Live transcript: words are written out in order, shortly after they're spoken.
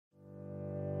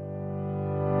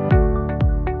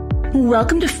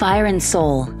Welcome to Fire and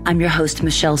Soul. I'm your host,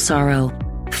 Michelle Sorrow,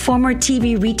 former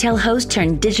TV retail host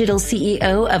turned digital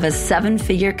CEO of a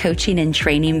 7-figure coaching and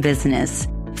training business.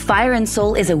 Fire and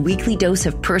Soul is a weekly dose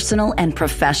of personal and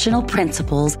professional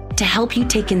principles to help you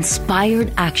take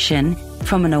inspired action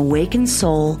from an awakened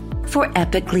soul for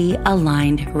epically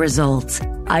aligned results.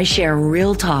 I share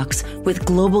real talks with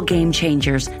global game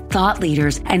changers, thought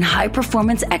leaders, and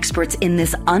high-performance experts in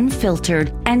this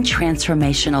unfiltered and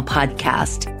transformational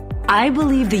podcast. I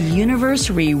believe the universe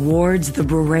rewards the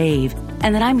brave,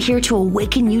 and that I'm here to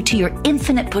awaken you to your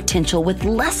infinite potential with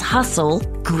less hustle,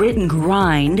 grit and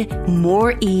grind,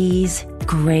 more ease,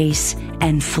 grace,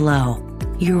 and flow.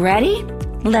 You ready?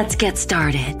 Let's get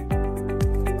started.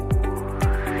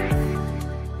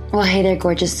 Well, hey there,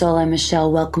 gorgeous soul. I'm Michelle.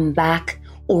 Welcome back,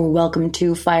 or welcome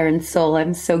to Fire and Soul.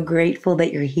 I'm so grateful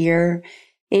that you're here.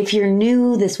 If you're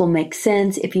new, this will make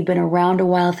sense. If you've been around a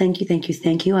while, thank you.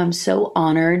 I'm so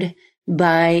honored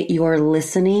by your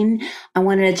listening. I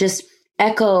wanted to just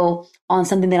echo on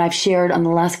something that I've shared on the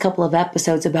last couple of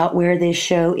episodes about where this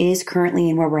show is currently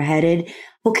and where we're headed.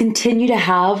 We'll continue to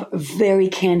have very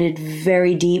candid,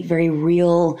 very deep, very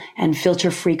real, and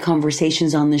filter-free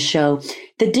conversations on the show.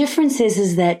 The difference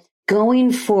is that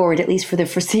going forward, at least for the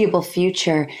foreseeable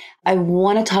future, I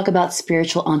want to talk about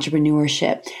spiritual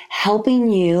entrepreneurship,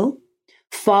 helping you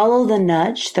follow the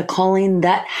nudge, the calling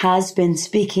that has been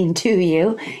speaking to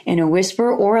you in a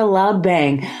whisper or a loud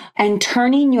bang, and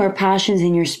turning your passions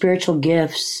and your spiritual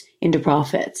gifts into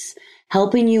profits,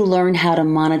 helping you learn how to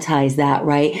monetize that,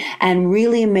 right? And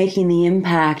really making the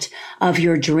impact of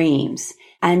your dreams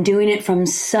and doing it from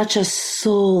such a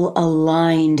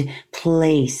soul-aligned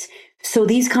place. So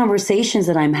these conversations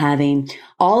that I'm having,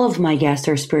 all of my guests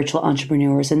are spiritual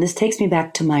entrepreneurs. And this takes me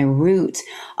back to my roots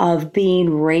of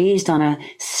being raised on a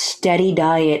steady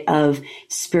diet of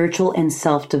spiritual and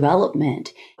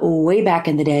self-development. Way back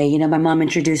in the day, my mom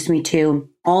introduced me to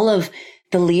all of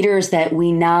the leaders that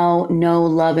we now know,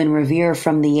 love, and revere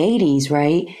from the 80s,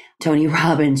 right? Tony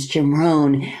Robbins, Jim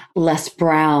Rohn, Les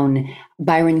Brown,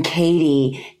 Byron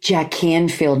Katie, Jack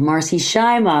Canfield, Marcy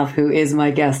Shimoff, who is my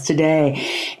guest today.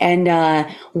 And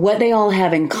what they all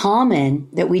have in common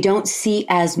that we don't see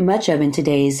as much of in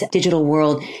today's digital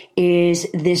world is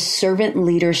this servant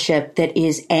leadership that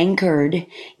is anchored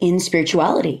in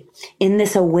spirituality, in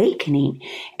this awakening.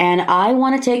 And I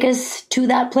want to take us to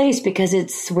that place because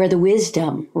it's where the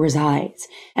wisdom resides.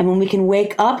 And when we can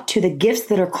wake up to the gifts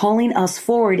that are calling us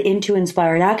forward into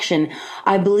inspired action,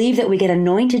 I believe that we get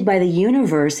anointed by the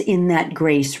universe in that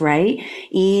grace, right?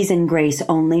 Ease and grace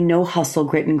only, no hustle,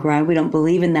 grit and grind. We don't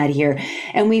believe in that here.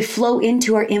 And we flow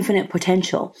into our infinite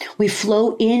potential. We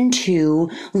flow into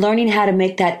learning how to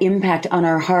make that impact on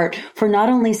our heart for not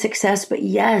only success, but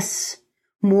yes,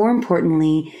 more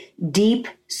importantly, deep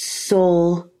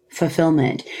soul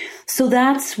fulfillment. So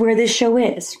that's where this show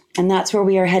is. And that's where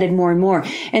we are headed more and more.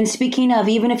 And speaking of,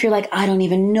 even if you're like, I don't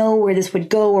even know where this would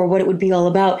go or what it would be all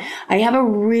about, I have a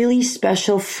really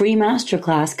special free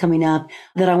masterclass coming up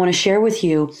that I want to share with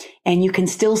you. And you can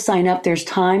still sign up. There's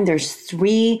time. There's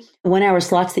 3 1-hour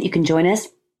slots that you can join us.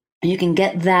 And you can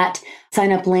get that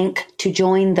sign up link to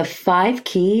join the 5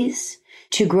 keys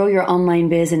to grow your online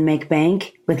biz and make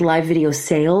bank with live video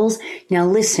sales. Now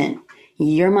listen.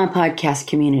 You're my podcast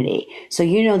community. So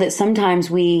you know that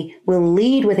sometimes we will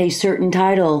lead with a certain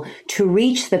title to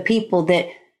reach the people that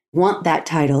want that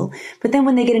title. But then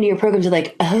when they get into your programs, they're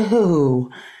like,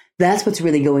 oh, that's what's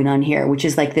really going on here, which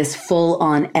is like this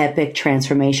full-on epic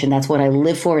transformation. That's what I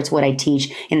live for. It's what I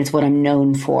teach, and it's what I'm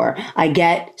known for. I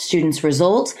get students'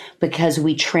 results because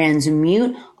we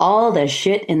transmute all the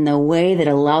shit in the way that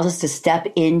allows us to step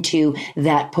into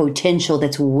that potential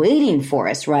that's waiting for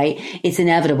us, right? It's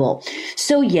inevitable.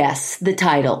 So yes, the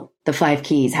title, the 5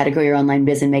 keys, how to grow your online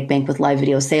biz and make bank with live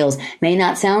video sales, may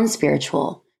not sound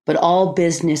spiritual, but all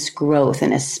business growth,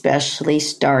 and especially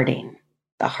starting,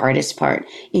 the hardest part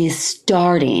is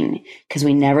starting, because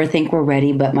we never think we're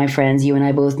ready. But my friends, you and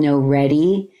I both know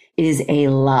ready is a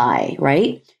lie,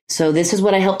 right? So this is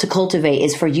what I help to cultivate,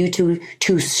 is for you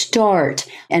to start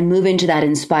and move into that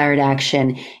inspired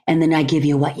action. And then I give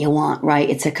you what you want, right?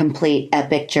 It's a complete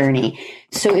epic journey.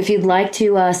 So if you'd like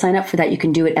to sign up for that, you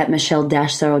can do it at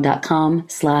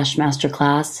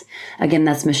michelle-sorrow.com/masterclass. Again,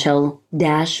 that's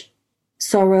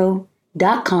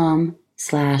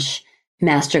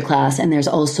michelle-sorrow.com/masterclass. And there's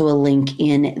also a link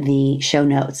in the show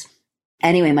notes.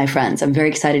 Anyway, my friends, I'm very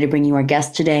excited to bring you our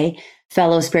guest today,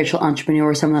 fellow spiritual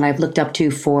entrepreneur, someone that I've looked up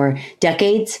to for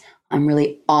decades, I'm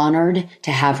really honored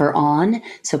to have her on.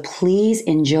 So please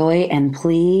enjoy and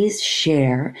please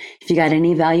share. If you got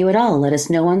any value at all, let us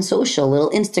know on social, little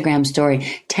Instagram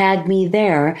story, tag me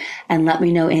there and let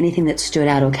me know anything that stood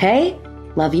out. Okay.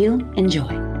 Love you. Enjoy.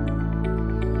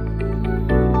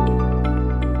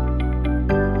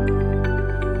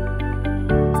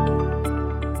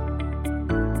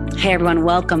 Hey everyone,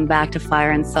 welcome back to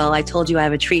Fire and Soul. I told you I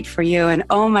have a treat for you, and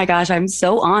oh my gosh, I'm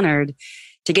so honored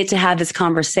to get to have this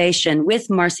conversation with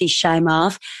Marcy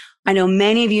Shimoff. I know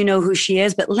many of you know who she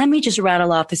is, but let me just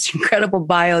rattle off this incredible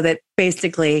bio that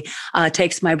basically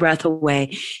takes my breath away.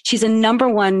 She's a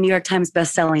 #1 New York Times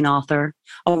bestselling author,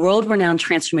 a world-renowned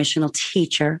transformational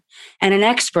teacher, and an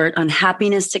expert on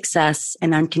happiness, success,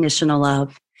 and unconditional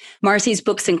love. Marcy's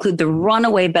books include the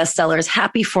runaway bestsellers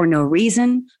Happy for No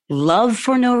Reason, Love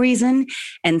for No Reason,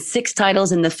 and 6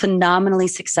 titles in the phenomenally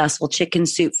successful Chicken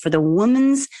Soup for the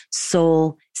Woman's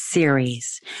Soul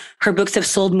series. Her books have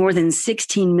sold more than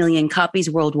 16 million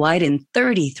copies worldwide in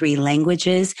 33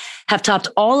 languages, have topped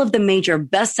all of the major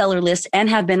bestseller lists, and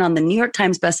have been on the New York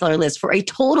Times bestseller list for a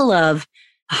total of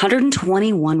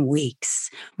 121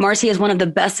 weeks. Marcy is one of the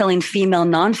best-selling female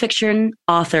nonfiction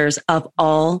authors of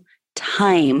all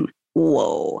time.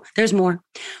 Whoa, there's more.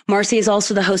 Marcy is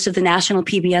also the host of the national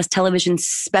PBS television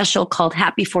special called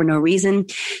Happy for No Reason.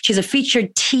 She's a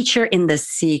featured teacher in The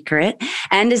Secret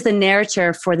and is the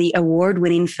narrator for the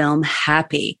award-winning film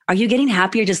Happy. Are you getting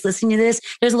happier just listening to this?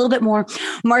 There's a little bit more.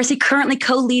 Marcy currently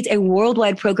co-leads a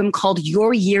worldwide program called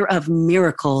Your Year of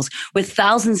Miracles with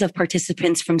thousands of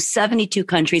participants from 72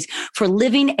 countries for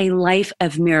living a life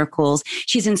of miracles.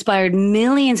 She's inspired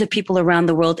millions of people around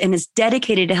the world and is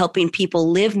dedicated to helping people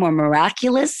live more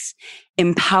miraculous,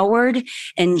 empowered,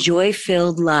 and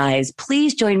joy-filled lives.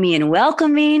 Please join me in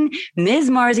welcoming Ms.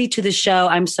 Marcy to the show.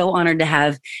 I'm so honored to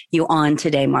have you on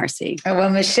today, Marcy. Well,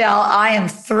 Michelle, I am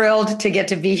thrilled to get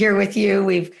to be here with you.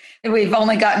 We've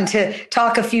only gotten to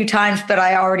talk a few times, but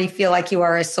I already feel like you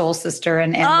are a soul sister,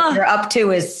 and what you're up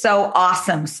to is so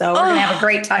awesome. So we're going to have a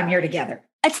great time here together.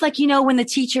 It's like, when the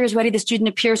teacher is ready, the student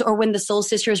appears, or when the soul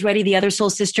sister is ready, the other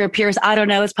soul sister appears. I don't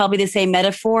know. It's probably the same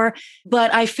metaphor,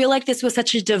 but I feel like this was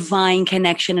such a divine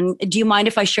connection. And do you mind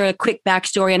if I share a quick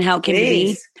backstory on how it came to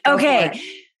be? Okay.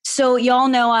 So y'all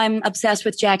know I'm obsessed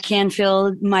with Jack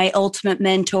Canfield, my ultimate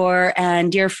mentor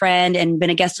and dear friend, and been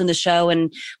a guest on the show.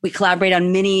 And we collaborate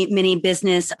on many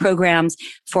business programs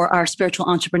for our spiritual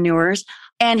entrepreneurs.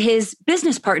 And his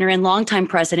business partner and longtime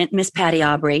president, Miss Patty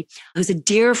Aubrey, who's a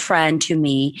dear friend to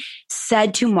me,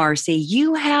 said to Marcy,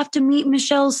 "You have to meet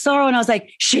Michelle Sorrow." And I was like,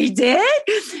 "She did?"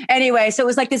 Anyway, so it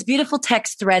was like this beautiful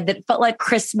text thread that felt like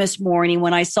Christmas morning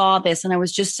when I saw this. And I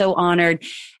was just so honored.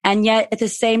 And yet at the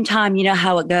same time, you know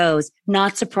how it goes,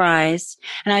 not surprised.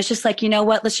 And I was just like, you know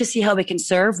what? Let's just see how we can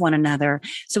serve one another.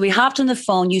 So we hopped on the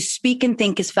phone. You speak and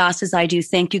think as fast as I do.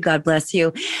 Thank you. God bless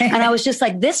you. And I was just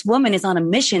like, this woman is on a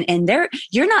mission, and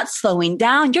you're not slowing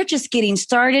down. You're just getting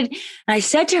started. And I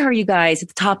said to her, you guys, at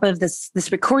the top of this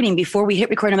recording, before we hit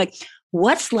record, I'm like,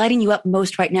 what's lighting you up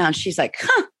most right now? And she's like,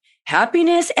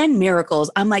 happiness and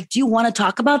miracles. I'm like, do you want to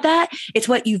talk about that? It's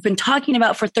what you've been talking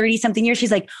about for 30 something years.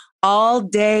 She's like, all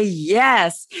day.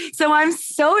 Yes. So I'm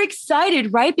so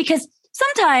excited, right? Because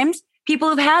sometimes people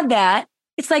have had that.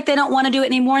 It's like they don't want to do it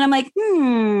anymore. And I'm like,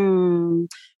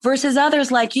 versus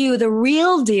others like you, the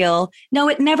real deal. No,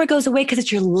 it never goes away because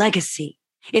it's your legacy.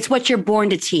 It's what you're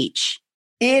born to teach.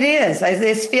 It is.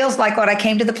 This feels like what I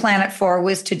came to the planet for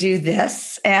was to do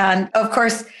this. And of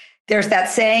course, there's that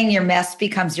saying, your mess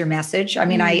becomes your message. I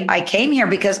mean, I came here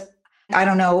because I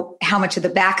don't know how much of the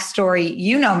backstory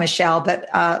you know, Michelle, but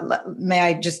may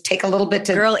I just take a little bit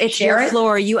to Girl, it's share your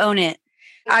floor. You own it.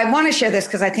 I want to share this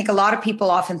because I think a lot of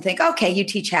people often think, okay, you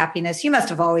teach happiness. You must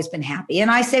have always been happy. And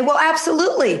I say, well,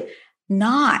 absolutely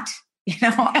not.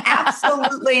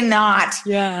 Absolutely not.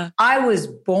 Yeah. I was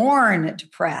born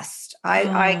depressed.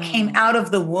 I came out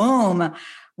of the womb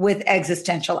with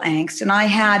existential angst, and I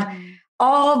had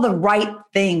all the right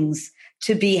things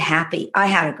to be happy. I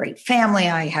had a great family.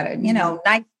 I had a,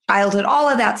 nice childhood, all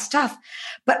of that stuff.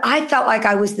 But I felt like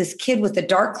I was this kid with a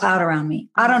dark cloud around me.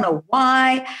 I don't know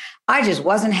why. I just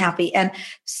wasn't happy. And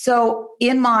so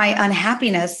in my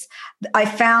unhappiness, I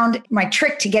found my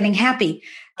trick to getting happy.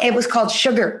 It was called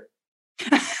sugar.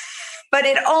 But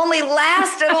it only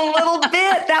lasted a little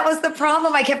bit. That was the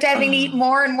problem. I kept having to eat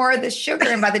more and more of the sugar.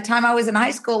 And by the time I was in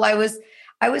high school, I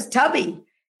was tubby.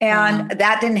 And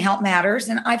that didn't help matters.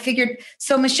 And I figured,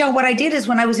 so Michelle, what I did is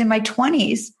when I was in my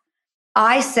 20s,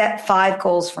 I set 5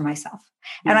 goals for myself.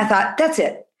 And I thought, that's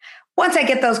it. once I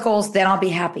get those goals, then I'll be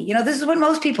happy. This is what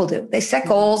most people do. They set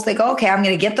goals. They go, okay, I'm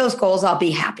going to get those goals. I'll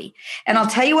be happy. And I'll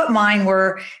tell you what mine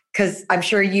were, because I'm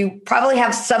sure you probably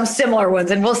have some similar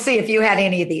ones, and we'll see if you had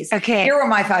any of these. Okay. Here were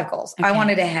my 5 goals. Okay. I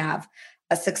wanted to have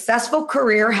a successful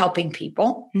career helping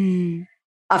people,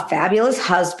 a fabulous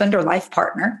husband or life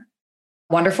partner,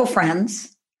 wonderful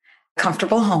friends,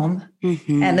 comfortable home.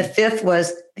 And the 5th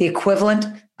was the equivalent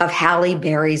of Halle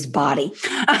Berry's body.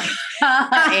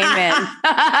 Amen.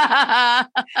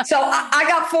 So I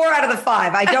got 4 out of the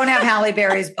 5. I don't have Halle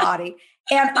Berry's body.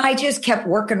 And I just kept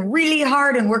working really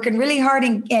hard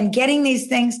and getting these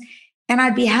things. And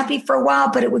I'd be happy for a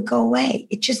while, but it would go away.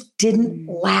 It just didn't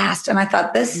last. And I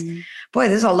thought, this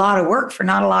is a lot of work for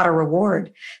not a lot of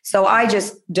reward. So I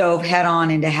just dove head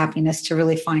on into happiness to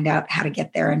really find out how to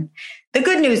get there. And the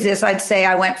good news is, I'd say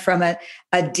I went from a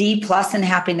D+ in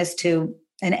happiness to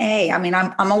an A. I mean,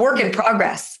 I'm a work in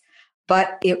progress,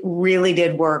 but it really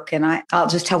did work. And I'll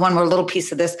just tell one more little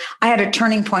piece of this. I had a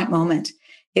turning point moment.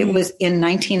 It was in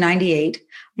 1998.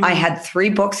 I had 3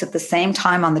 books at the same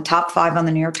time on the top 5 on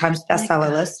the New York Times bestseller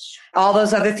list. All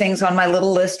those other things on my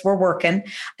little list were working.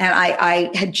 And I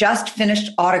had just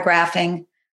finished autographing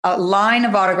a line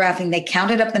of autographing. They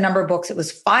counted up the number of books. It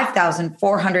was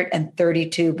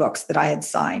 5,432 books that I had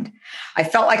signed. I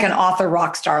felt like an author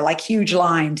rock star, like huge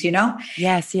lines,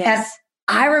 Yes. And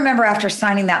I remember after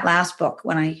signing that last book,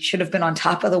 when I should have been on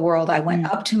top of the world, I went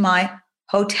up to my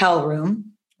hotel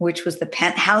room, which was the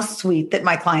penthouse suite that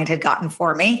my client had gotten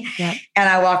for me. Yep. And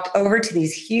I walked over to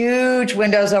these huge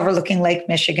windows overlooking Lake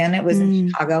Michigan. It was in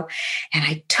Chicago. And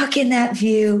I took in that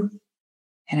view,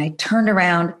 and I turned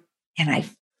around and I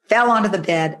fell onto the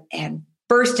bed and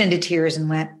burst into tears and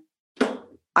went,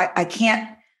 I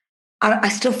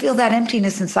still feel that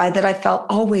emptiness inside that I felt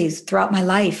always throughout my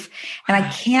life. And I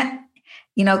can't,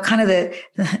 kind of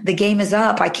the game is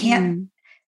up. I can't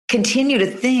continue to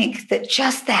think that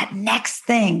just that next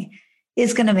thing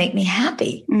is going to make me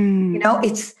happy.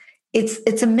 It's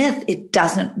a myth. It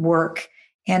doesn't work.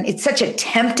 And it's such a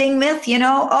tempting myth,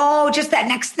 just that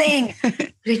next thing,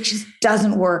 but it just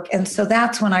doesn't work. And so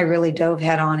that's when I really dove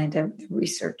head on into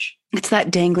research. It's that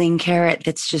dangling carrot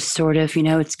that's just sort of,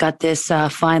 it's got this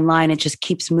fine line. It just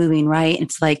keeps moving, right?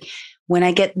 It's like, when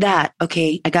I get that,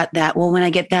 okay, I got that. Well, when I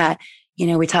get that,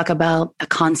 we talk about a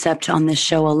concept on this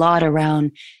show a lot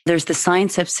around, there's the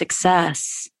science of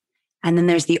success, and then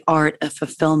there's the art of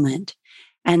fulfillment.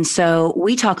 And so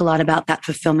we talk a lot about that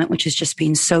fulfillment, which is just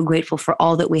being so grateful for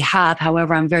all that we have.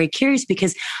 However, I'm very curious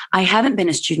because I haven't been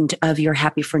a student of your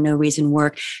Happy for No Reason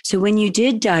work. So when you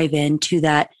did dive into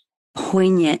that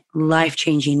poignant,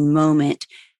 life-changing moment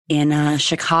in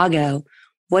Chicago,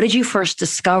 what did you first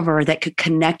discover that could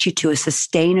connect you to a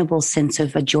sustainable sense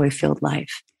of a joy-filled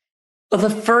life? Well, the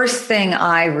first thing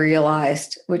I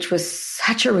realized, which was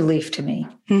such a relief to me,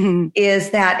 is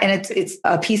that, and it's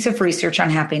a piece of research on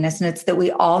happiness, and it's that we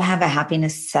all have a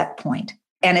happiness set point,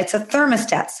 and it's a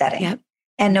thermostat setting. Yep.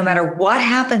 And no matter what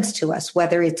happens to us,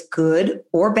 whether it's good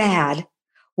or bad,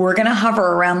 we're going to hover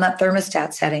around that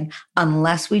thermostat setting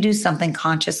unless we do something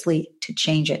consciously to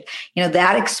change it.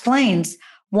 That explains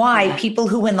why people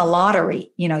who win the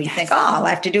lottery, you think, all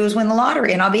I have to do is win the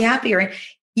lottery and I'll be happier.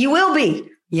 You will be.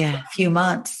 Yeah. A few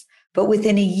months. But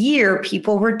within a year,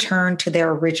 people return to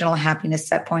their original happiness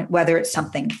set point, whether it's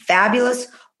something fabulous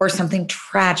or something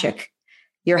tragic.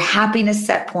 Your happiness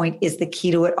set point is the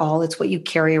key to it all. It's what you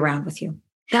carry around with you.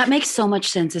 That makes so much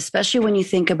sense, especially when you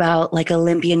think about like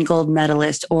Olympian gold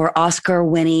medalist or Oscar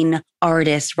winning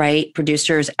artists, right?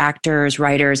 Producers, actors,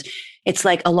 writers. It's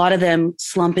like a lot of them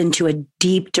slump into a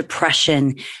deep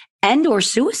depression and or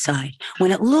suicide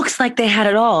when it looks like they had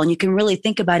it all. And you can really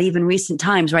think about even recent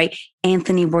times, right?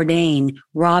 Anthony Bourdain,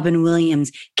 Robin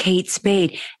Williams, Kate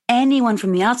Spade, anyone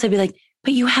from the outside be like,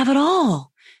 but you have it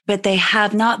all. But they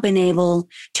have not been able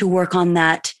to work on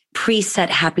that preset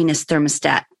happiness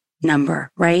thermostat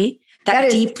number, right? That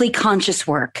is deeply conscious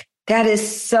work. That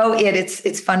is so it.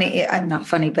 It's funny. I'm not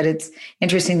funny, but it's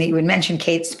interesting that you would mention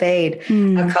Kate Spade.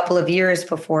 A couple of years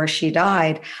before she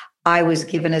died, I was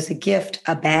given as a gift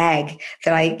a bag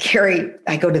that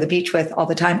I go to the beach with all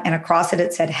the time. And across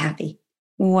it said happy.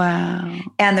 Wow.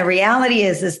 And the reality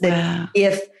is that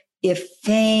if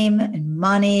fame and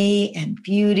money and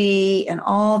beauty and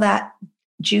all that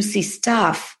juicy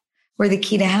stuff were the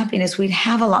key to happiness, we'd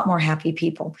have a lot more happy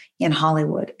people in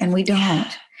Hollywood, and we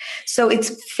don't. So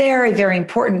it's very, very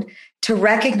important to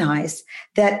recognize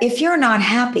that if you're not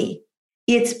happy,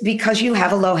 it's because you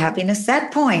have a low happiness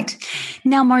set point.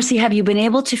 Now, Marcy, have you been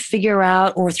able to figure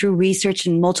out, or through research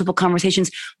and multiple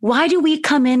conversations, why do we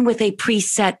come in with a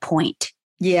preset point?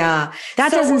 Yeah.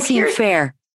 That doesn't seem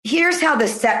fair. Here's how the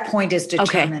set point is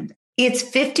determined. It's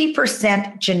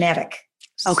 50% genetic.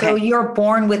 Okay. So you're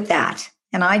born with that.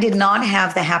 And I did not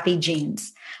have the happy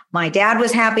genes. My dad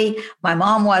was happy. My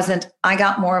mom wasn't. I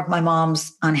got more of my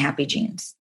mom's unhappy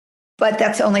genes. But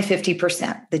that's only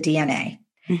 50%, the DNA.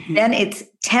 Mm-hmm. Then it's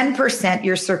 10%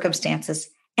 your circumstances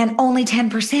and only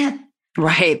 10%.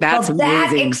 Right. That's well, that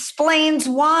amazing. explains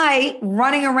why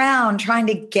running around trying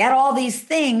to get all these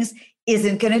things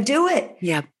isn't going to do it.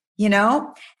 Yep. You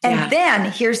know? And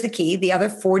then here's the key. The other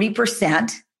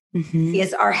 40%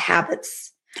 is our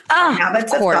habits. Our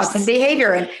habits of thoughts and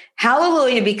behavior. And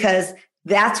hallelujah, because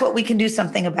that's what we can do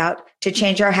something about to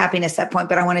change our happiness at point.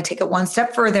 But I want to take it one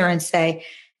step further and say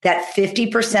that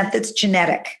 50% that's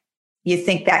genetic, you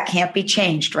think that can't be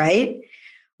changed, right?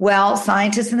 Well,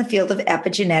 scientists in the field of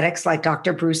epigenetics, like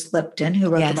Dr. Bruce Lipton, who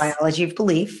wrote The Biology of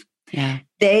Belief,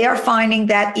 they are finding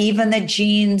that even the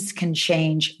genes can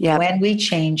change when we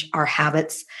change our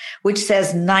habits, which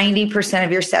says 90%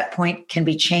 of your set point can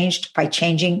be changed by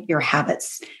changing your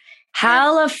habits.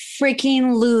 Hallelujah.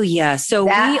 So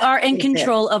we are in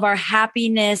control of our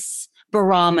happiness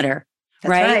barometer,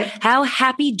 right? How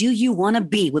happy do you want to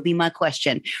be would be my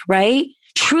question, right?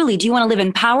 Truly, do you want to live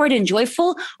empowered and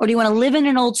joyful, or do you want to live in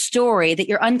an old story that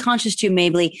you're unconscious to?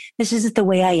 Maybe this isn't the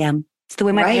way I am. It's the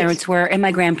way my parents were and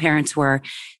my grandparents were.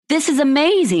 This is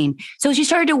amazing. So as you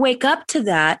started to wake up to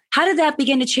that, how did that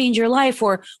begin to change your life,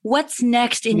 or what's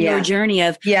next in your journey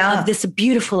of this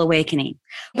beautiful awakening?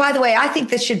 By the way, I think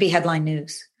this should be headline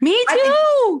news. Me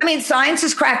too. I mean, science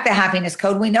has cracked the happiness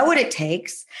code. We know what it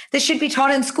takes. This should be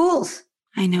taught in schools.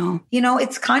 I know. You know,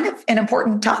 it's kind of an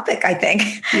important topic, I think.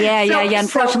 Yeah.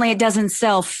 Unfortunately, it doesn't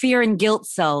sell. Fear and guilt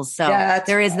sells. So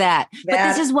there is that. But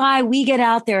this is why we get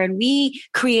out there and we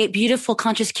create beautiful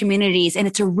conscious communities. And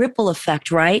it's a ripple effect,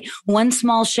 right? One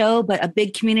small show, but a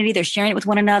big community. They're sharing it with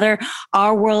one another.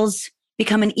 Our worlds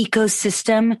become an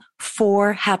ecosystem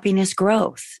for happiness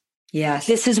growth. Yes.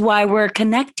 This is why we're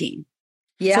connecting.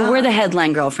 Yeah. So we're the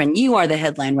headline girlfriend. You are the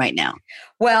headline right now.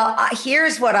 Well,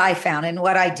 here's what I found and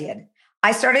what I did.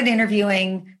 I started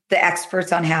interviewing the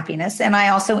experts on happiness, and I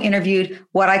also interviewed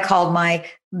what I called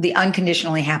the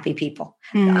unconditionally happy people.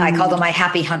 I called them my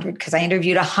happy 100 because I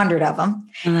interviewed 100 of them.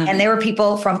 And they were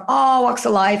people from all walks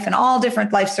of life and all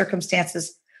different life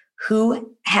circumstances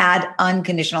who had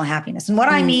unconditional happiness. And what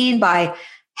I mean by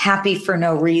happy for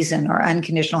no reason or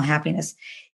unconditional happiness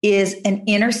is an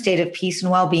inner state of peace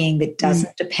and well-being that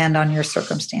doesn't depend on your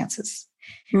circumstances.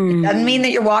 It doesn't mean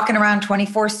that you're walking around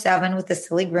 24/7 with a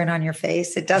silly grin on your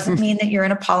face. It doesn't mean that you're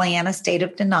in a Pollyanna state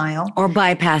of denial. Or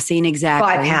bypassing, exactly.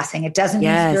 Bypassing. It doesn't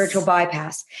mean spiritual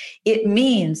bypass. It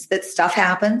means that stuff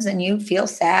happens and you feel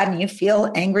sad and you feel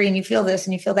angry and you feel this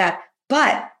and you feel that.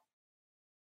 But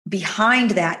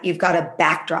behind that, you've got a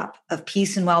backdrop of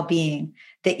peace and well-being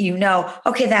that you know,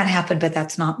 okay, that happened, but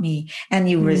that's not me. And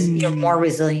you're more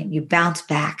resilient. You bounce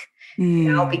back,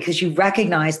 you know, because you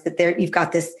recognize that you've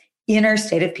got this inner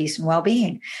state of peace and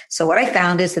well-being. So what I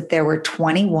found is that there were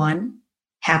 21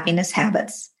 happiness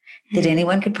habits that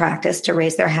anyone could practice to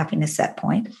raise their happiness set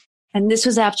point. And this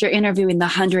was after interviewing the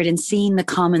 100 and seeing the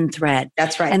common thread.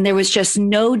 That's right. And there was just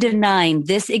no denying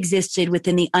this existed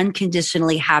within the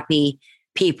unconditionally happy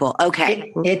people.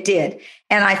 Okay. It did.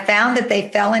 And I found that they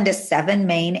fell into 7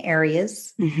 main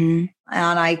areas. And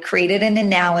I created an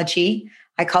analogy.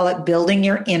 I call it building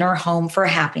your inner home for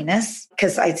happiness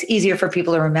because it's easier for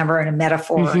people to remember in a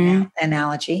metaphor or an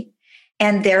analogy.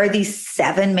 And there are these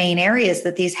 7 main areas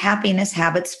that these happiness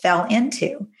habits fell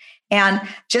into. And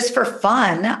just for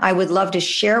fun, I would love to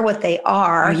share what they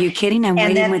are. Are you kidding? I'm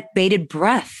waiting with bated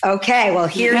breath. Okay. Well,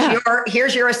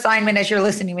 here's your assignment as you're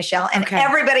listening, Michelle, and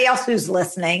everybody else who's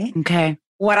listening. Okay.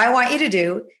 What I want you to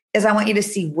do is I want you to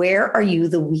see, where are you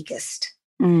the weakest?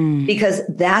 Because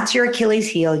that's your Achilles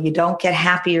heel. You don't get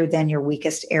happier than your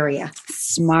weakest area.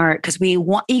 Smart. Because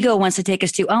ego wants to take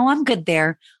us to, I'm good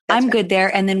there. I'm good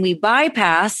there. And then we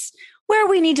bypass where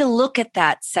we need to look at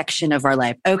that section of our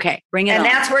life. Okay. Bring it on. And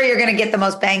that's where you're going to get the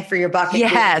most bang for your buck.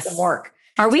 Yes. Some work.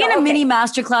 Are we in a mini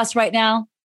masterclass right now?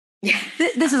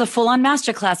 This is a full-on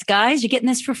masterclass, guys. You're getting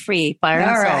this for free. Fire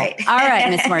and soul. All right,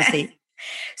 Miss Marcy.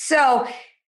 So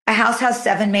a house has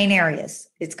 7 main areas.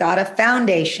 It's got a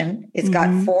foundation. It's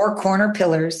got 4 corner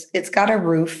pillars. It's got a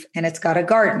roof, and it's got a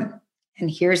garden. And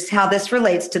here's how this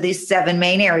relates to these 7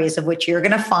 main areas of which you're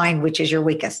going to find which is your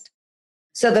weakest.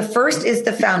 So the first is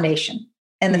the foundation.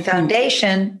 And the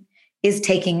foundation is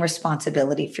taking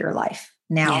responsibility for your life.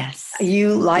 Now,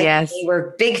 you me,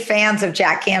 we're big fans of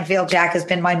Jack Canfield. Jack has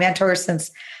been my mentor since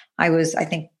I was, I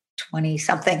think,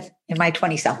 20-something, in my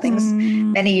 20-somethings,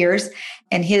 many years.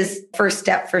 And his first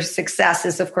step for success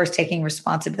is, of course, taking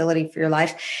responsibility for your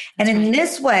life. And in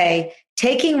this way,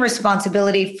 taking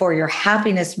responsibility for your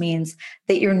happiness means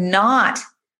that you're not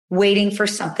waiting for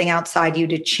something outside you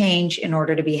to change in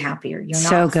order to be happier. You're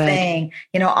not saying,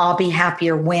 I'll be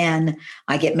happier when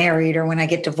I get married or when I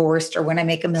get divorced or when I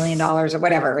make $1 million or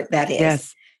whatever that is.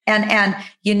 Yes. And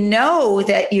you know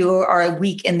that you are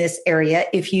weak in this area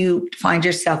if you find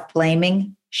yourself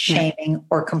blaming, shaming,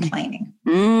 or complaining.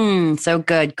 So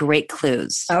good. Great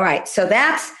clues. All right. So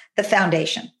that's the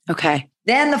foundation. Okay.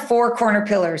 Then the 4 corner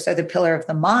pillars are the pillar of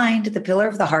the mind, the pillar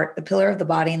of the heart, the pillar of the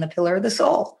body, and the pillar of the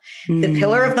soul. The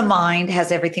pillar of the mind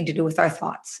has everything to do with our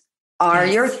thoughts. Are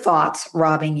your thoughts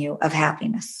robbing you of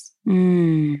happiness?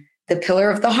 The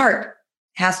pillar of the heart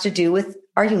has to do with,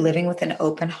 are you living with an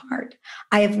open heart?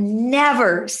 I have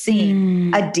never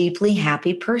seen a deeply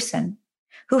happy person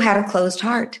who had a closed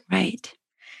heart. Right.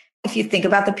 If you think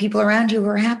about the people around you who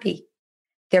are happy,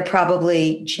 they're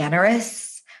probably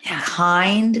generous,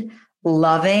 kind,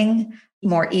 loving,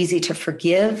 more easy to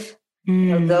forgive.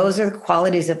 Those are the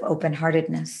qualities of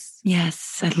open-heartedness.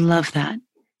 Yes, I love that.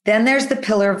 Then there's the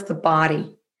pillar of the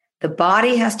body. The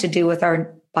body has to do with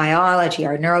our biology,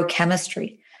 our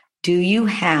neurochemistry. Do you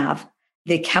have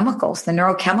the chemicals, the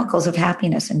neurochemicals of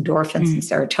happiness, endorphins and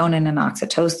serotonin and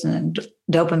oxytocin and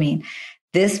dopamine?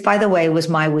 This, by the way, was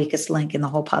my weakest link in the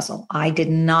whole puzzle. I did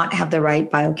not have the right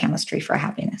biochemistry for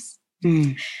happiness.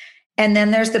 And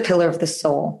then there's the pillar of the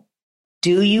soul.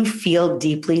 Do you feel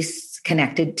deeply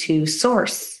connected to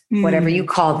source, whatever you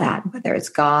call that, whether it's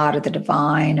God or the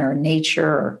divine or nature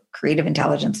or creative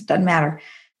intelligence, it doesn't matter.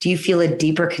 Do you feel a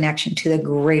deeper connection to the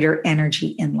greater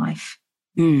energy in life?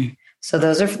 So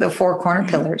those are the 4 corner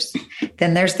pillars.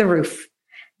 Then there's the roof.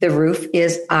 The roof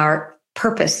is our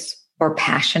purpose or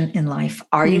passion in life.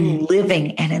 Are you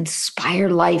living an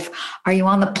inspired life? Are you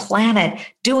on the planet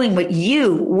doing what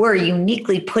you were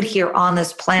uniquely put here on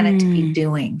this planet to be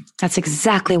doing? That's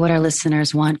exactly what our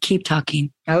listeners want. Keep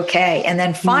talking. Okay. And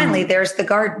then finally, there's the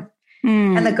garden.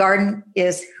 And the garden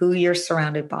is who you're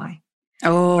surrounded by.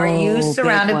 Are you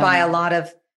surrounded by a lot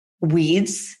of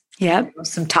weeds? Yep.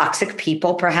 Some toxic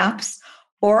people, perhaps?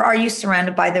 Or are you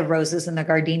surrounded by the roses and the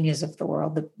gardenias of the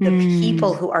world, the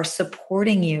people who are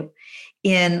supporting you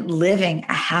in living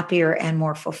a happier and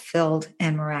more fulfilled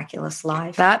and miraculous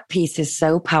life? That piece is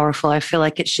so powerful. I feel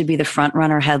like it should be the front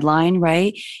runner headline,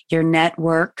 right? Your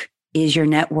network is your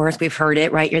net worth. We've heard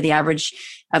it, right? You're the average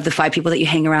of the 5 people that you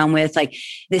hang around with. Like,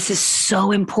 this is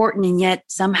so important. And yet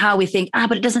somehow we think,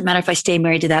 but it doesn't matter if I stay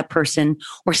married to that person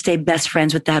or stay best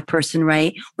friends with that person,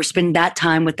 right? Or spend that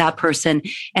time with that person.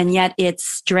 And yet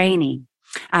it's draining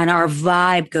and our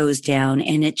vibe goes down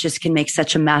and it just can make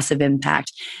such a massive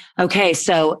impact. Okay.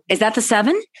 So is that the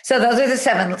 7? So those are the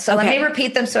 7. So let me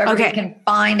repeat them so everybody can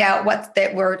find out what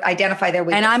that word, identify their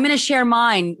weakness. And I'm going to share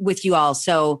mine with you all.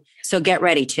 So get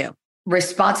ready to.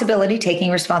 Responsibility, taking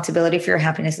responsibility for your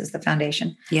happiness is the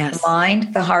foundation. Yes. The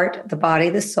mind, the heart, the body,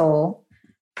 the soul,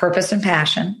 purpose and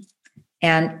passion,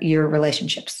 and your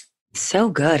relationships. So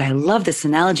good. I love this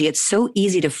analogy. It's so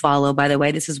easy to follow, by the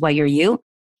way. This is why you're you.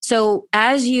 So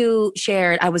as you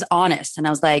shared, I was honest and I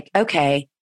was like, okay,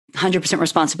 100%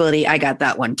 responsibility. I got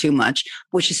that one too much,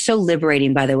 which is so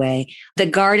liberating, by the way. The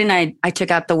garden, I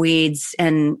took out the weeds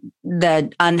and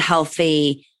the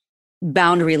unhealthy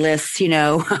boundary lists,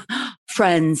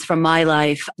 friends from my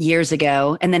life years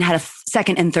ago, and then had a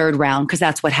second and third round, because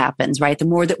that's what happens, right? The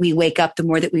more that we wake up, the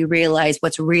more that we realize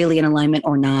what's really in alignment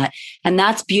or not. And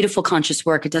that's beautiful conscious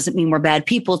work. It doesn't mean we're bad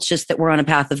people. It's just that we're on a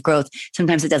path of growth.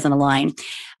 Sometimes it doesn't align.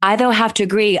 I, though, have to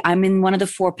agree. I'm in one of the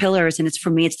 4 pillars, and for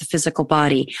me, it's the physical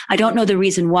body. I don't know the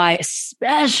reason why,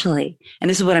 especially, and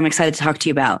this is what I'm excited to talk to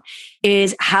you about,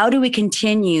 is how do we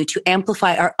continue to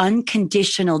amplify our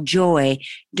unconditional joy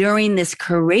during this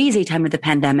crazy time of the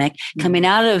pandemic, coming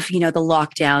out of, the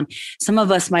lockdown. Some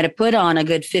of us might have put on a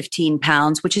good 15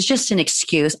 pounds, which is just an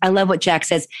excuse. I love what Jack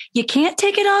says. You can't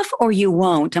take it off or you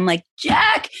won't. I'm like,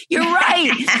 Jack, you're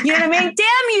right. You know what I mean?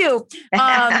 Damn you.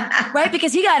 Right?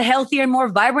 Because he got healthier and more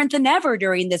vibrant than ever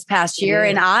during this past year.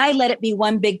 And I let it be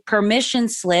one big permission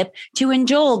slip to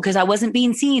indulge because I wasn't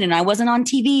being seen and I wasn't on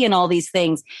TV and all these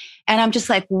things. And I'm just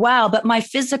like, wow, but my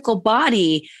physical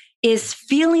body is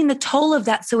feeling the toll of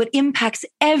that. So it impacts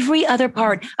every other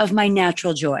part of my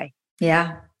natural joy.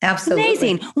 Yeah, absolutely.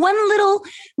 Amazing. One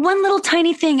little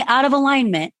tiny thing out of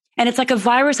alignment. And it's like a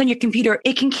virus on your computer.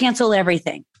 It can cancel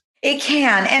everything. It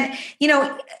can. And,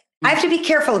 I have to be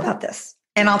careful about this.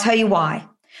 And I'll tell you why.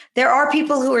 There are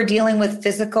people who are dealing with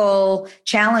physical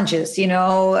challenges,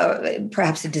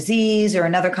 perhaps a disease or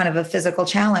another kind of a physical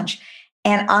challenge.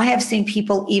 And I have seen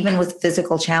people, even with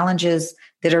physical challenges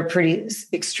that are pretty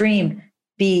extreme,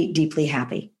 be deeply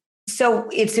happy. So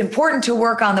it's important to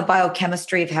work on the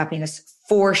biochemistry of happiness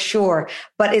for sure.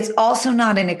 But it's also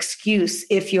not an excuse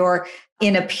if you're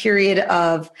in a period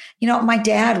of, my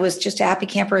dad was just a happy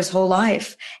camper his whole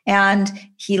life, and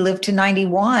he lived to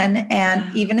 91.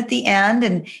 And even at the end,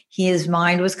 and his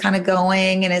mind was kind of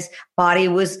going and his body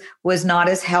was not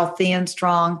as healthy and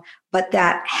strong, but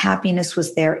that happiness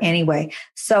was there anyway.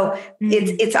 So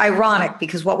it's ironic,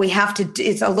 because what we have to do,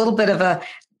 it's a little bit of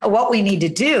what we need to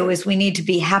do is we need to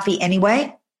be happy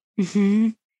anyway. Mm-hmm.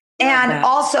 And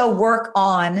also work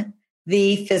on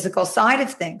the physical side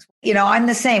of things. I'm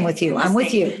the same with you. I'm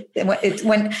with you. It's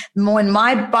when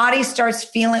my body starts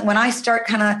feeling, when I start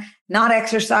kind of not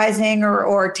exercising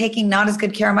or taking not as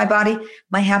good care of my body,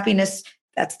 my happiness,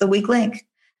 that's the weak link.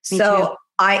 So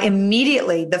I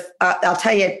immediately, I'll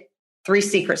tell you 3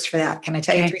 secrets for that. Can I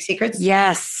tell you 3 secrets?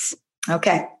 Yes.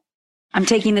 Okay. I'm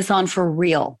taking this on for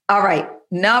real. All right.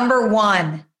 Number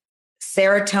 1,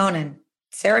 serotonin.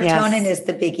 Serotonin is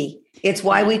the biggie. It's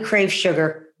why we crave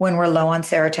sugar when we're low on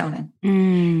serotonin.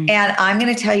 And I'm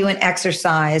going to tell you an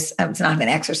exercise. It's not an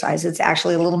exercise. It's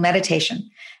actually a little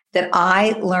meditation that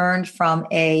I learned from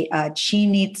a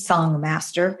Qi Tsang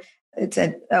master. It's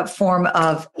a form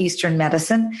of Eastern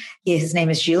medicine. His name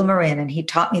is Gilles Marin, and he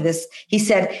taught me this. He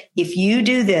said, if you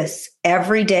do this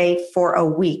every day for a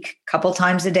week, a couple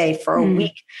times a day for a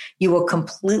week, you will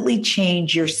completely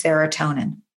change your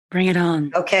serotonin. Bring it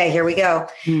on. Okay, here we go.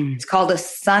 It's called a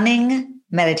sunning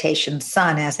meditation.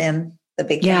 Sun as in the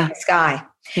big sky.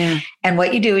 Yeah. And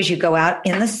what you do is you go out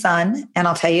in the sun, and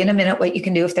I'll tell you in a minute what you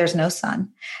can do if there's no sun.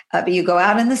 But you go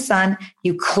out in the sun,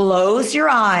 you close your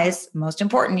eyes. Most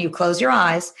important, you close your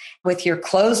eyes. With your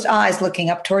closed eyes looking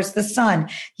up towards the sun,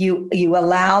 you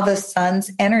allow the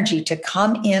sun's energy to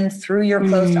come in through your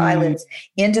closed eyelids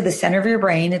into the center of your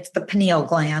brain. It's the pineal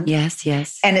gland. Yes,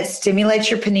 yes. And it stimulates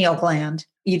your pineal gland.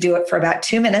 You do it for about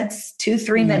 2 minutes,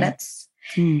 2-3 minutes.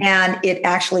 And it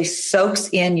actually soaks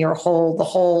in the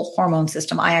whole hormone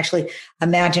system. I actually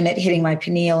imagine it hitting my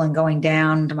pineal and going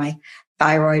down to my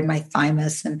thyroid, my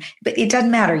thymus. But it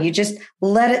doesn't matter. You just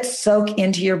let it soak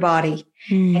into your body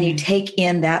and you take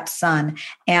in that sun.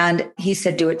 And he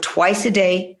said, do it twice a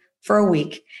day for a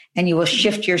week and you will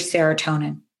shift your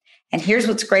serotonin. And here's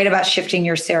what's great about shifting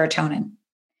your serotonin.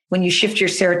 When you shift your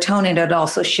serotonin, it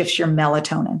also shifts your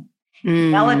melatonin.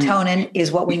 Melatonin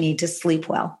is what we need to sleep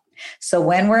well. So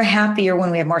when we're happier,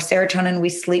 when we have more serotonin, we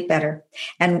sleep better.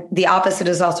 And the opposite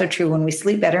is also true. When we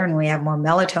sleep better and we have more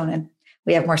melatonin,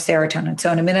 we have more serotonin.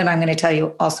 So in a minute, I'm going to tell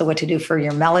you also what to do for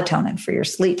your melatonin, for your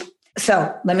sleep.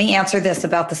 So let me answer this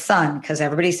about the sun, because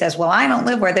everybody says, well, I don't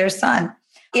live where there's sun.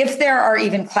 If there are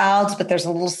even clouds, but there's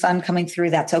a little sun coming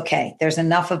through, that's okay. There's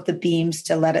enough of the beams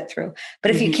to let it through. But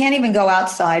if you can't even go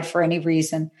outside for any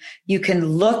reason, you can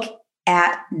look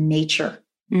at nature.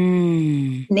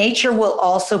 Nature will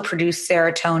also produce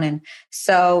serotonin.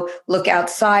 So look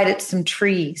outside at some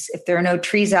trees. If there are no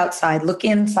trees outside, look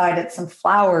inside at some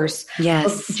flowers.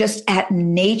 Yes. Look just at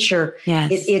nature.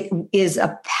 Yes. It is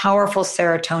a powerful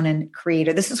serotonin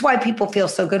creator. This is why people feel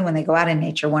so good when they go out in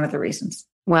nature. One of the reasons.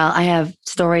 Well, I have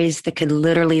stories that could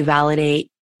literally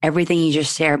validate everything you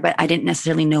just shared, but I didn't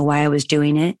necessarily know why I was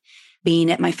doing it.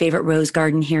 Being at my favorite rose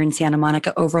garden here in Santa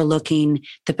Monica, overlooking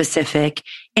the Pacific.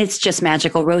 It's just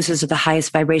magical. Roses are the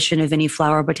highest vibration of any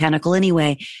flower botanical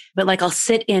anyway. But I'll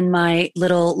sit in my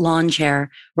little lawn chair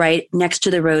right next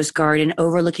to the rose garden,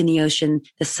 overlooking the ocean,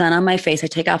 the sun on my face. I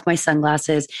take off my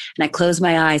sunglasses and I close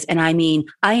my eyes. And I mean,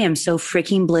 I am so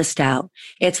freaking blissed out.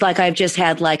 It's like I've just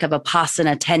had a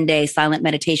Vipassana 10-day silent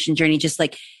meditation journey, just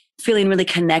feeling really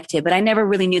connected, but I never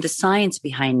really knew the science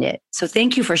behind it. So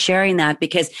thank you for sharing that,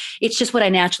 because it's just what I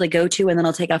naturally go to. And then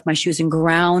I'll take off my shoes and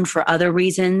ground for other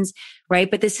reasons,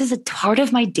 right? But this is a part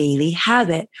of my daily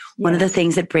habit. One of the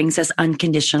things that brings us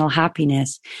unconditional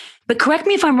happiness. But correct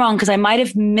me if I'm wrong, because I might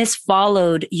have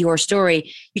misfollowed your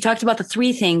story. You talked about the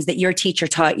 3 things that your teacher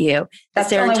taught you.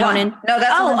 That's serotonin. No,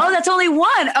 that's that's only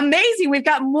one. Amazing. We've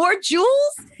got more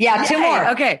jewels. Yeah, 2 more.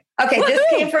 Okay. Woo-hoo! This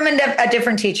came from a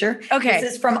different teacher. Okay.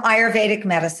 This is from Ayurvedic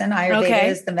medicine. Ayurveda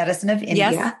is the medicine of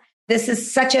India. Yes. This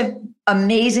is such an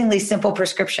amazingly simple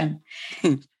prescription.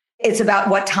 It's about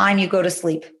what time you go to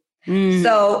sleep.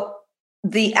 So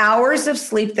the hours of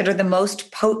sleep that are the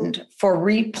most potent for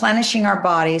replenishing our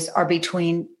bodies are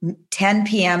between 10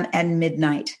 p.m. and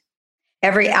midnight.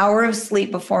 Every hour of sleep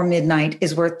before midnight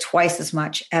is worth twice as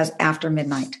much as after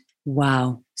midnight.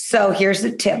 Wow. So here's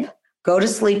the tip. Go to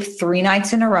sleep 3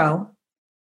 nights in a row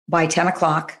by 10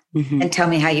 o'clock and tell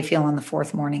me how you feel on the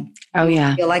 4th morning. Oh,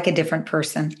 yeah. You feel like a different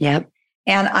person. Yep.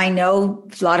 And I know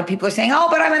a lot of people are saying, oh,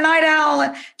 but I'm a night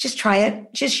owl. Just try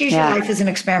it. Just use your life as an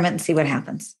experiment and see what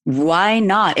happens. Why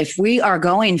not? If we are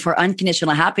going for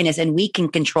unconditional happiness and we can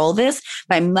control this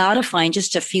by modifying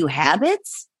just a few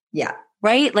habits. Yeah.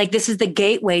 Right? Like this is the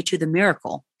gateway to the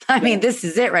miracle. I mean, this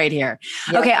is it right here.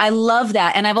 Yep. Okay. I love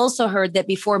that. And I've also heard that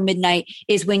before midnight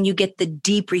is when you get the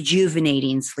deep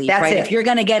rejuvenating sleep, That's right? it. If you're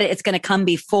going to get it, it's going to come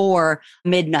before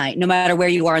midnight, no matter where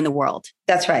you are in the world.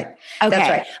 That's right. Okay. That's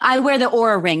right. I wear the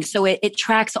Oura ring, so it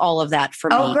tracks all of that for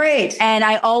me. Oh, great. And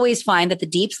I always find that the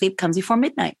deep sleep comes before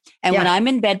midnight. And when I'm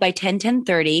in bed by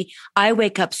 10:30, I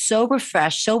wake up so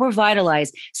refreshed, so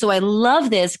revitalized. So I love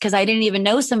this because I didn't even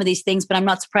know some of these things, but I'm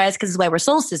not surprised because this is why we're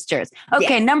soul sisters.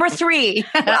 Okay, number 3.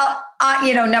 Well,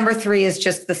 number 3 is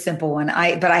just the simple one.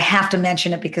 But I have to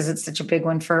mention it because it's such a big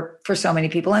one for so many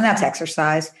people, and that's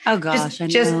exercise. Oh gosh,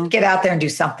 just get out there and do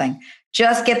something.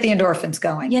 Just get the endorphins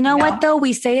going. You know what, though?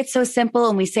 We say it's so simple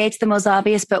and we say it's the most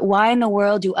obvious, but why in the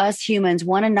world do us humans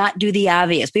want to not do the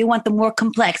obvious? We want the more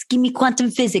complex. Give me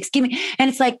quantum physics. And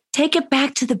it's like, take it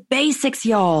back to the basics,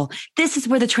 y'all. This is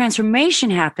where the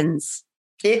transformation happens.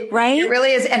 Right? It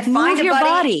really is. And find Move your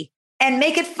body. And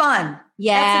make it fun.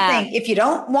 Yeah. That's the thing. If you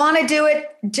don't want to do it,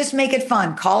 just make it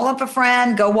fun. Call up a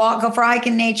friend, go for a hike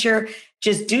in nature.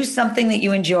 Just do something that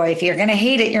you enjoy. If you're going to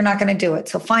hate it, you're not going to do it.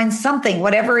 So find something,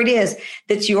 whatever it is,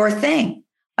 that's your thing.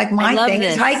 Like my thing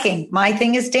is hiking. My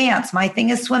thing is dance. My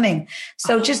thing is swimming.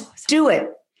 So just do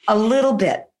it a little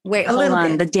bit. Wait, hold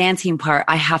on. The dancing part,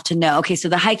 I have to know. Okay, so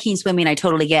the hiking, swimming, I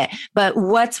totally get. But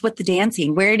what's with the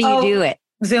dancing? Where do you do it?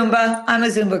 Zumba. I'm a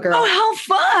Zumba girl. Oh, how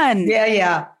fun.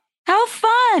 Yeah. How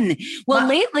fun. Well,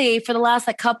 lately, for the last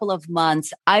couple of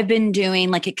months, I've been doing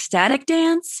like ecstatic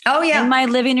dance. Oh, yeah. In my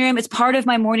living room. It's part of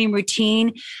my morning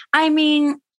routine. I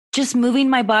mean, just moving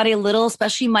my body a little,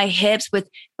 especially my hips with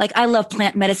like, I love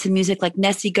plant medicine music like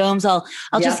Nessie Gomes. I'll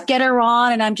just get her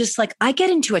on and I'm just like, I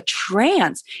get into a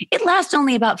trance. It lasts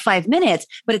only about 5 minutes,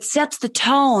 but it sets the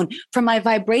tone for my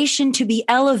vibration to be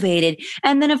elevated.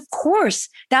 And then of course,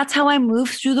 that's how I move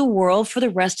through the world for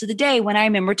the rest of the day when I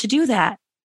remember to do that.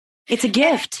 It's a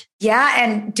gift.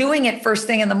 And doing it first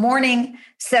thing in the morning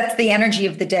sets the energy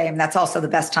of the day. And that's also the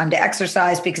best time to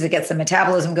exercise because it gets the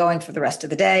metabolism going for the rest of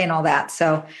the day and all that.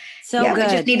 So good. We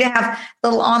just need to have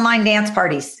little online dance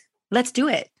parties. Let's do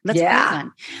it. Let's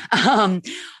do one.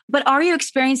 But are you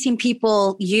experiencing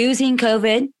people using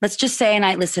COVID? Let's just say, and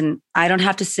I don't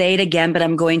have to say it again, but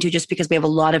I'm going to just because we have a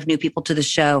lot of new people to the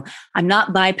show. I'm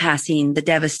not bypassing the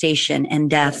devastation and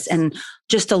deaths and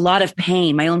just a lot of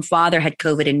pain. My own father had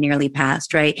COVID and nearly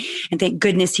passed, right? And thank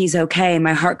goodness he's okay. And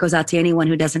my heart goes out to anyone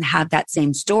who doesn't have that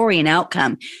same story and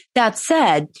outcome. That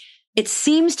said, it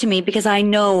seems to me, because I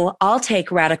know I'll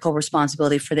take radical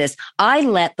responsibility for this. I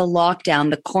let the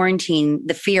lockdown, the quarantine,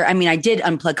 the fear. I mean, I did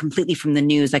unplug completely from the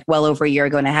news like well over a year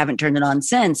ago and I haven't turned it on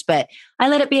since, but I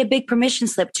let it be a big permission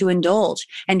slip to indulge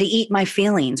and to eat my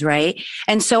feelings, right?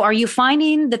 And so are you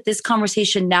finding that this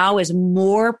conversation now is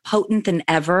more potent than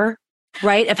ever,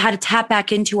 right? Of how to tap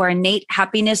back into our innate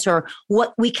happiness or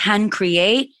what we can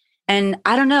create? And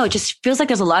I don't know, it just feels like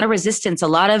there's a lot of resistance, a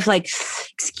lot of like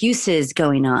excuses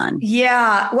going on.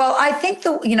 Yeah. Well, I think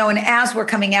and as we're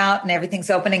coming out and everything's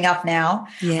opening up now,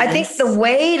 I think the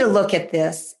way to look at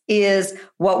this is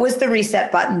what was the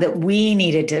reset button that we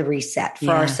needed to reset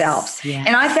for ourselves. Yes.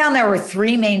 And I found there were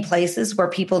 3 main places where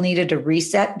people needed to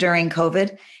reset during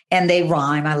COVID, and they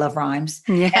rhyme. I love rhymes.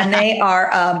 Yeah. And they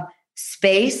are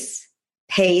space,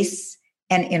 pace,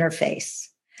 and interface.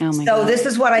 Oh my God. This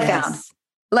is what I found.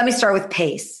 Let me start with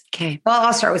pace. Okay. Well,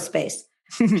 I'll start with space.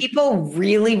 People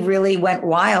really, really went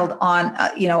wild on,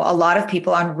 a lot of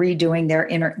people on redoing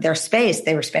their space.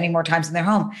 They were spending more time in their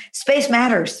home. Space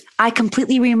matters. I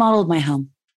completely remodeled my home.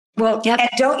 Well, and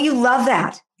don't you love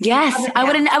that? Yes.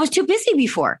 I was too busy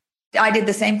before. I did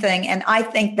the same thing. And I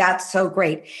think that's so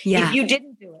great. Yeah. If you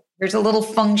didn't do it, there's a little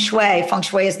feng shui. Feng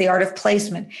shui is the art of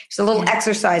placement. There's a little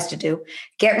exercise to do.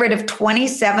 Get rid of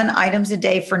 27 items a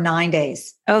day for 9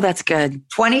 days. Oh, that's good.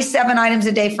 27 items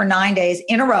a day for 9 days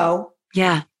in a row.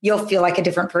 Yeah. You'll feel like a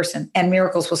different person and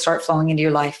miracles will start flowing into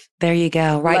your life. There you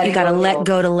go. Right. You got to let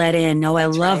go to let in. Oh, I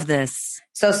love this.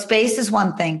 So space is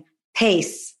one thing.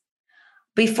 Pace.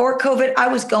 Before COVID, I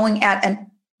was going at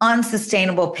an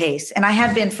unsustainable pace. And I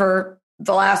had been for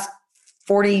the last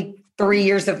 43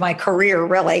 years of my career,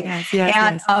 really. Yes.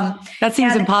 That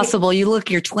seems impossible.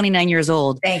 You're 29 years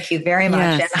old. Thank you very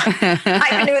much. Yes. I've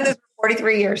been doing this for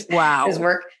 43 years. Wow. This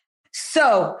work.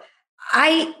 So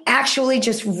I actually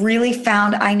just really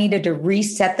found I needed to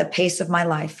reset the pace of my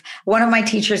life. One of my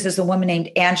teachers is a woman named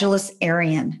Angeles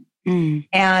Arian.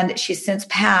 And she's since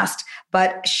passed,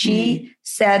 but she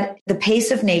said the pace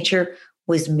of nature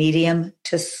was medium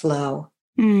to slow,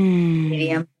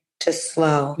 medium to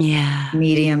slow,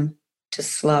 medium to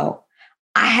slow.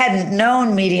 I hadn't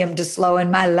known medium to slow in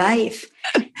my life.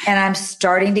 And I'm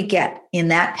starting to get in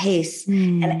that pace.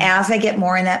 And as I get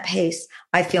more in that pace,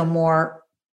 I feel more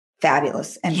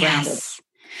fabulous and grounded.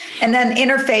 And then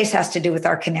interface has to do with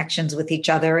our connections with each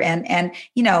other. And,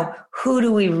 you know, who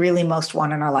do we really most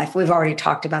want in our life? We've already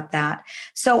talked about that.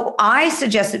 So I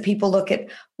suggest that people look at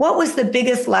what was the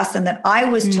biggest lesson that I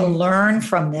was to learn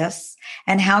from this,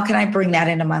 and how can I bring that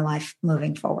into my life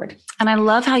moving forward? And I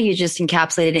love how you just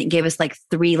encapsulated it and gave us like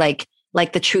three, like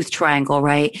the truth triangle,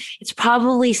 right? It's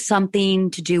probably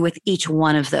something to do with each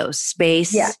one of those: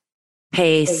 space,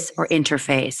 pace, or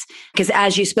interface. Because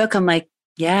as you spoke, I'm like,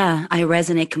 yeah, I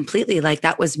resonate completely. Like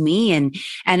that was me.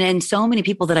 And so many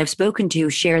people that I've spoken to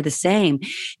share the same.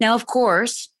 Now, of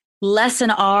course, less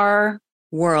in our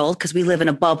world, because we live in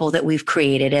a bubble that we've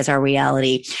created as our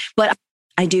reality. But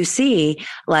I do see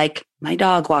like my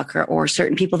dog walker or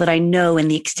certain people that I know in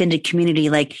the extended community,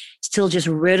 like still just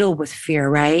riddled with fear,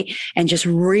 right? And just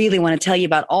really want to tell you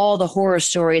about all the horror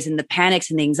stories and the panics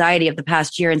and the anxiety of the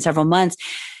past year and several months.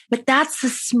 But that's a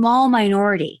small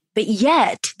minority. But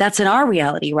yet that's in our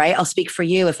reality, right? I'll speak for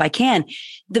you if I can.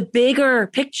 The bigger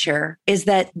picture is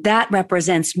that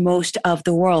represents most of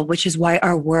the world, which is why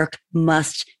our work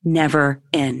must never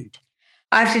end.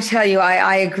 I have to tell you,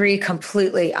 I agree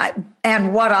completely.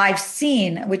 And what I've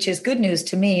seen, which is good news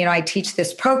to me, you know, I teach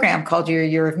this program called Your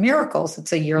Year of Miracles.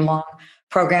 It's a year-long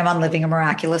program on living a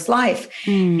miraculous life.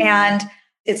 And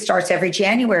it starts every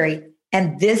January.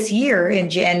 And this year, in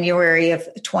January of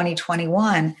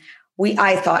 2021,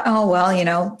 I thought, oh, well, you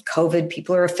know, COVID,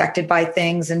 people are affected by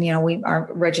things, and, you know, our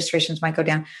registrations might go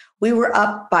down. We were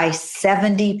up by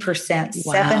 70%,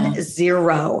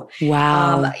 70.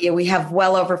 Wow. We have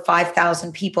well over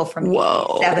 5,000 people from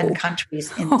 7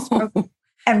 countries in this program.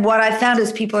 And what I found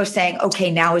is people are saying, okay,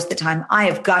 now is the time. I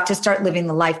have got to start living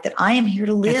the life that I am here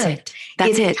to live.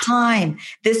 That's it. It's time.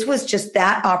 This was just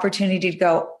that opportunity to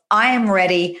go, I am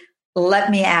ready.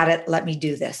 Let me at it. Let me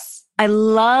do this. I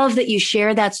love that you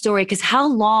share that story, because how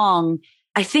long,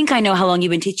 I think I know how long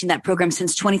you've been teaching that program,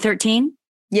 since 2013?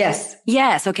 Yes.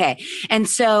 Yes. Okay. And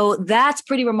so that's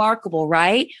pretty remarkable,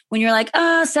 right? When you're like,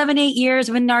 7, 8 years,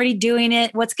 I've been already doing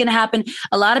it. What's going to happen?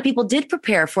 A lot of people did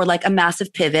prepare for like a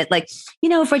massive pivot. Like, you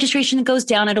know, if registration goes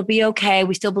down, it'll be okay.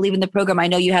 We still believe in the program. I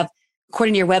know you have,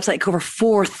 according to your website, over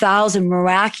 4,000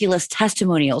 miraculous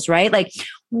testimonials, right? Like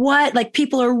what? Like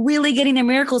people are really getting their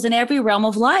miracles in every realm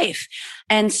of life.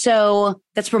 And so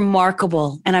that's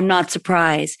remarkable. And I'm not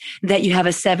surprised that you have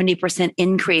a 70%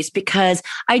 increase, because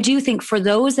I do think for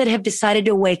those that have decided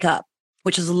to wake up,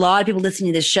 which is a lot of people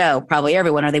listening to this show, probably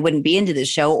everyone, or they wouldn't be into this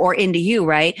show or into you,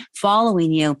 right?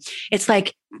 Following you. It's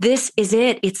like, this is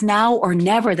it. It's now or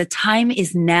never. The time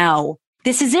is now.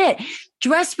 This is it.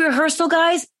 Dress rehearsal,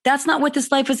 guys. That's not what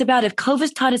this life is about. If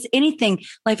COVID's taught us anything,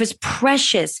 life is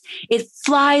precious. It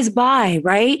flies by,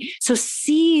 right? So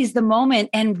seize the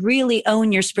moment and really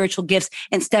own your spiritual gifts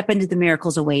and step into the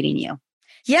miracles awaiting you.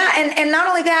 Yeah. And not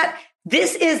only that,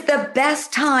 this is the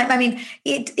best time. I mean,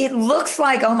 it looks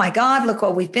like, oh my God, look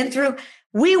what we've been through.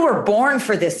 We were born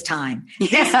for this time.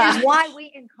 This is why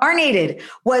we incarnated,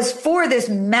 was for this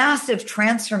massive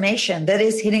transformation that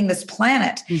is hitting this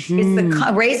planet. It's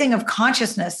the raising of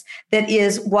consciousness that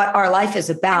is what our life is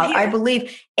about. I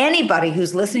believe anybody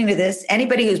who's listening to this,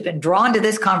 anybody who's been drawn to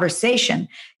this conversation,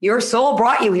 your soul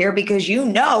brought you here because you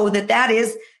know that that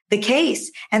is the case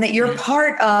and that you're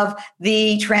part of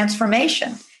the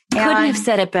transformation. Couldn't have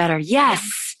said it better.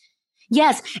 Yes.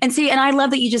 Yes. And see, and I love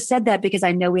that you just said that, because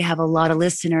I know we have a lot of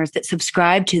listeners that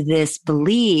subscribe to this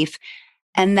belief,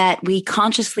 and that we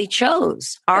consciously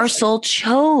chose. Our soul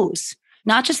chose.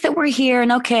 Not just that we're here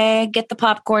and okay, get the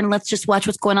popcorn, let's just watch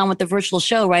what's going on with the virtual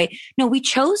show, right? No, we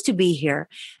chose to be here.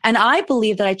 And I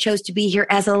believe that I chose to be here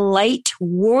as a light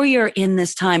warrior in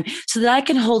this time, so that I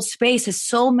can hold space as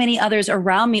so many others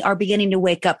around me are beginning to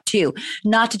wake up too.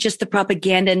 Not to just the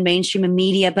propaganda and mainstream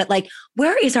media, but like,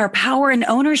 where is our power and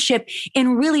ownership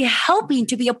in really helping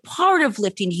to be a part of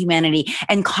lifting humanity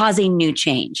and causing new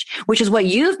change, which is what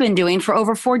you've been doing for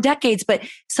over 4 decades. But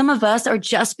some of us are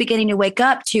just beginning to wake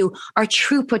up to our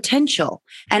true potential.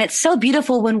 And it's so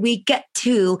beautiful when we get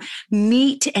to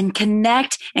meet and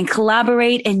connect and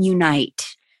collaborate and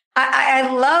unite. I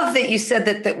love that you said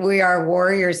that we are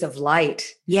warriors of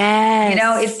light. Yes. You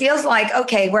know, it feels like,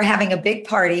 okay, we're having a big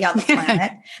party on the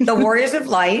planet, the warriors of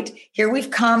light. Here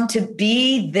we've come to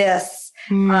be this,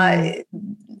 to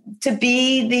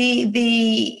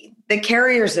be the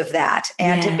carriers of that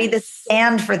and to be the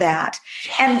stand for that.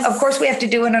 Yes. And of course, we have to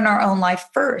do it in our own life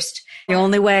first. The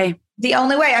only way. The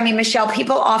only way. I mean, Michelle,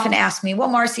 people often ask me, well,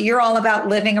 Marcy, you're all about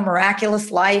living a miraculous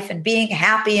life and being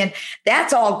happy. And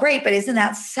that's all great. But isn't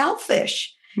that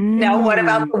selfish? No, what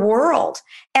about the world?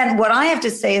 And what I have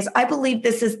to say is I believe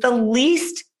this is the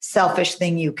least selfish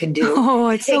thing you can do. Oh,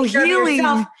 it's so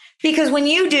healing. Because when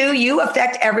you do, you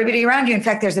affect everybody around you. In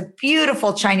fact, there's a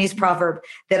beautiful Chinese proverb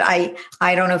that I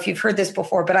don't know if you've heard this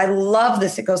before, but I love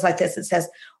this. It goes like this. It says,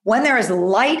 when there is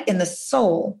light in the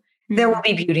soul, there will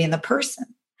be beauty in the person.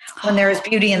 When there is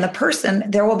beauty in the person,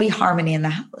 there will be harmony in the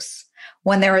house.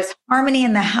 When there is harmony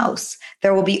in the house,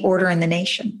 there will be order in the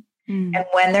nation. And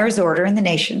when there is order in the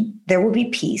nation, there will be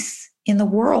peace in the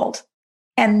world.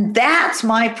 And that's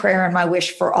my prayer and my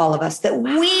wish for all of us, that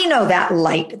we know that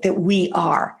light that we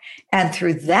are. And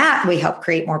through that, we help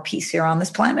create more peace here on this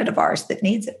planet of ours that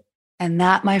needs it. And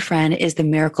that, my friend, is the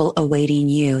miracle awaiting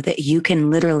you, that you can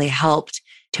literally help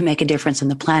to make a difference on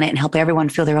the planet and help everyone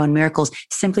feel their own miracles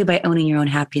simply by owning your own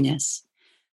happiness.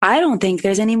 I don't think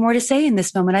there's any more to say in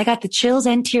this moment. I got the chills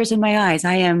and tears in my eyes.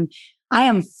 I am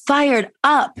fired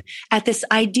up at this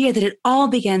idea that it all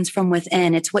begins from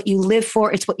within. It's what you live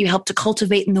for. It's what you help to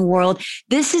cultivate in the world.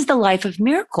 This is the life of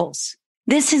miracles.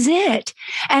 This is it.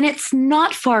 And it's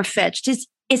not far-fetched. It's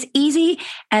easy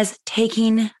as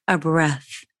taking a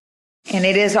breath. And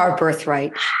it is our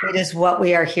birthright. It is what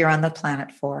we are here on the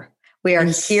planet for. We are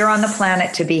here on the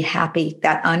planet to be happy,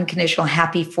 that unconditional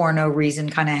happy for no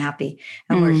reason kind of happy.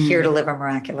 And we're here to live a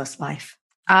miraculous life.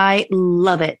 I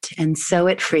love it. And so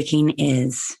it freaking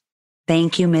is.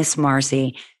 Thank you, Miss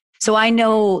Marcy. So I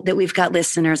know that we've got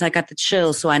listeners. I got the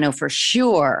chills. So I know for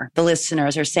sure the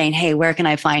listeners are saying, hey, where can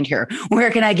I find her? Where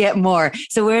can I get more?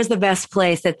 So where's the best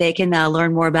place that they can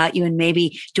learn more about you and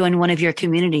maybe join one of your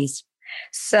communities?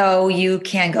 So you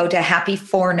can go to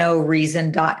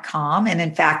happyfornoreason.com. And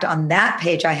in fact, on that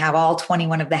page, I have all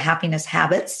 21 of the happiness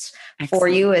habits for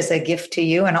you as a gift to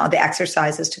you and all the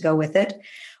exercises to go with it.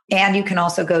 And you can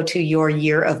also go to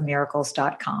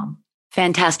youryearofmiracles.com.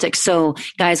 Fantastic. So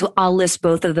guys, I'll list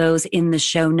both of those in the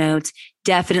show notes.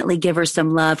 Definitely give her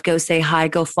some love. Go say hi.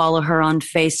 Go follow her on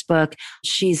Facebook.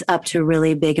 She's up to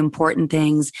really big, important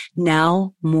things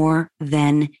now more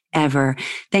than ever.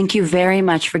 Thank you very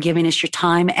much for giving us your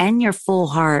time and your full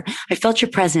heart. I felt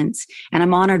your presence and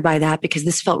I'm honored by that because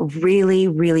this felt really,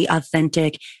 really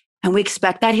authentic. And we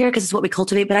expect that here because it's what we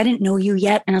cultivate, but I didn't know you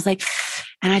yet. And I was like,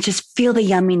 and I just feel the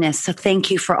yumminess. So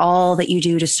thank you for all that you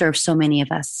do to serve so many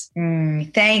of us.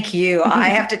 Thank you. I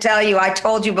have to tell you, I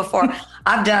told you before,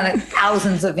 I've done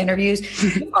thousands of interviews.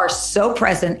 You are so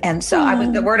present. And so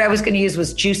the word I was going to use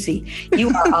was juicy. You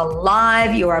are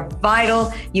alive. You are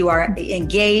vital. You are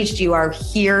engaged. You are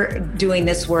here doing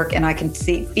this work. And I can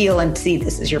feel and see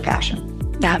this is your passion.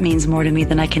 That means more to me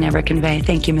than I can ever convey.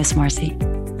 Thank you, Miss Marcy.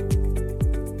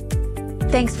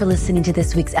 Thanks for listening to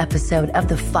this week's episode of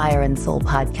the Fire and Soul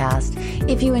podcast.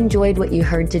 If you enjoyed what you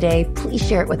heard today, please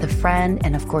share it with a friend.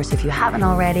 And of course, if you haven't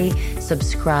already,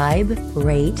 subscribe,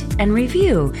 rate, and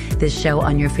review this show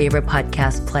on your favorite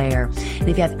podcast player. And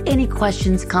if you have any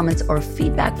questions, comments, or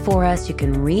feedback for us, you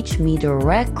can reach me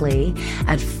directly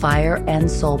at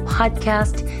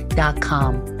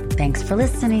fireandsoulpodcast.com. Thanks for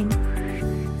listening.